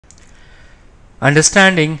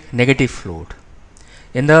Understanding negative float.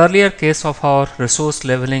 In the earlier case of our resource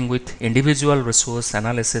leveling with individual resource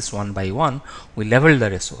analysis one by one, we leveled the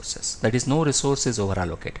resources. That is, no resource is over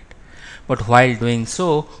allocated. But while doing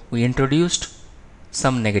so, we introduced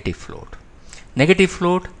some negative float. Negative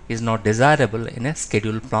float is not desirable in a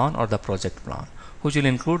schedule plan or the project plan, which will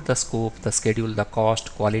include the scope, the schedule, the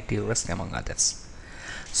cost, quality, risk, among others.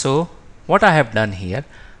 So what I have done here,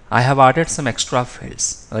 I have added some extra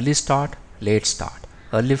fields: early start, late start,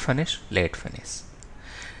 early finish, late finish.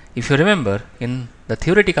 If you remember, in the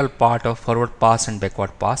theoretical part of forward pass and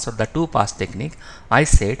backward pass, or the two pass technique, I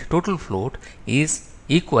said total float is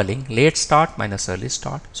equaling late start minus early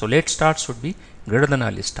start. So late start should be greater than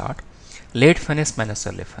early start, late finish minus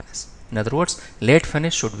early finish. In other words, late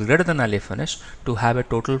finish should be greater than early finish to have a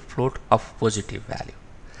total float of positive value.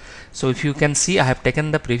 So if you can see, I have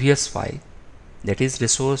taken the previous file, that is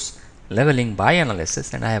resource leveling by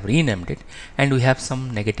analysis, and I have renamed it, and we have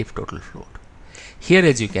some negative total float. Here,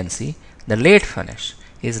 as you can see, the late finish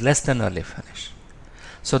is less than early finish.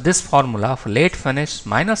 So this formula of late finish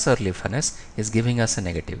minus early finish is giving us a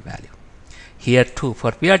negative value. Here too,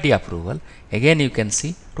 for PRT approval, again you can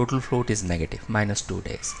see total float is negative, minus 2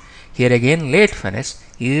 days. Here again, late finish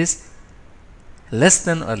is less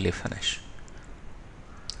than early finish.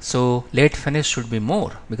 So late finish should be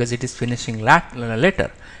more because it is finishing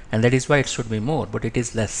later, and that is why it should be more, but it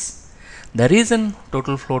is less. The reason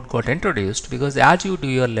total float got introduced, because as you do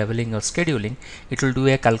your leveling or scheduling, it will do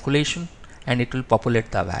a calculation and it will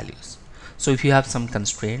populate the values. So if you have some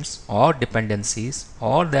constraints or dependencies,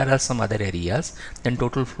 or there are some other areas, then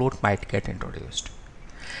total float might get introduced.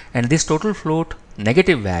 And this total float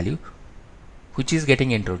negative value which is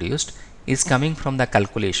getting introduced is coming from the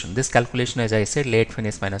calculation. This calculation, as I said, late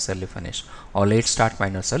finish minus early finish, or late start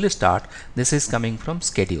minus early start, this is coming from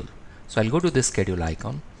schedule. So I'll go to this schedule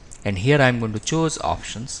icon, and here I am going to choose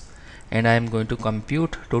options, and I am going to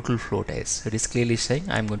compute total float as. It is clearly saying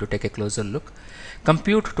I am going to take a closer look.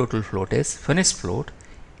 Compute total float as finish float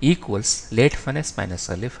equals late finish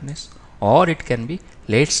minus early finish, or it can be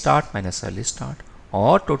late start minus early start,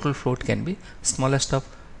 or total float can be smallest of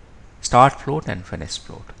start float and finish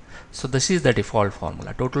float. So this is the default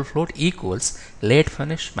formula. Total float equals late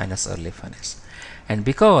finish minus early finish. And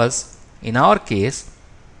because in our case,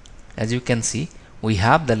 as you can see, we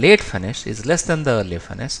have the late finish is less than the early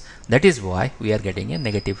finish, that is why we are getting a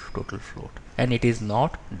negative total float, and it is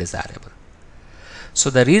not desirable. So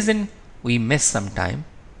the reason we miss some time,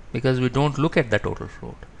 because we don't look at the total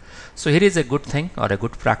float. So here is a good thing or a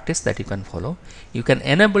good practice that you can follow. You can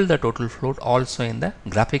enable the total float also in the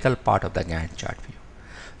graphical part of the Gantt chart view.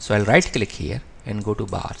 So I'll right click here and go to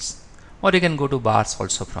bars, or you can go to bars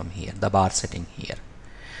also from here, the bar setting here.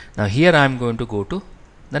 Now here I am going to go to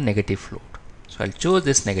the negative float. So I'll choose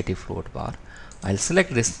this negative float bar. I'll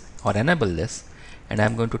select this or enable this, and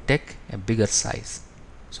I'm going to take a bigger size.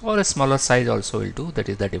 So, or a smaller size also will do. That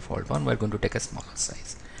is the default one. We're going to take a smaller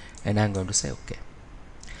size, and I'm going to say OK.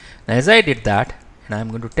 Now as I did that, and I'm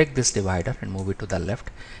going to take this divider and move it to the left,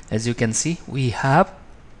 as you can see, we have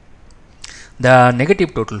the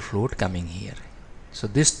negative total float coming here. So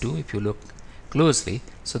this too, if you look closely,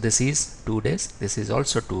 so this is 2 days, this is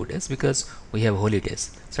also 2 days, because we have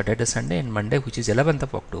holidays, Saturday, Sunday and Monday, which is 11th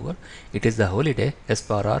of October. It is the holiday as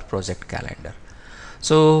per our project calendar.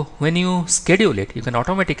 So when you schedule it, you can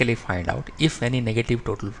automatically find out if any negative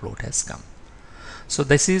total float has come. So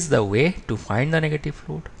this is the way to find the negative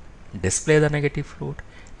float, display the negative float,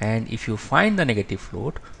 and if you find the negative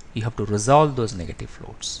float, you have to resolve those negative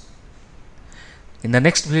floats. In the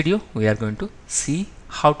next video, we are going to see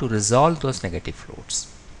how to resolve those negative floats.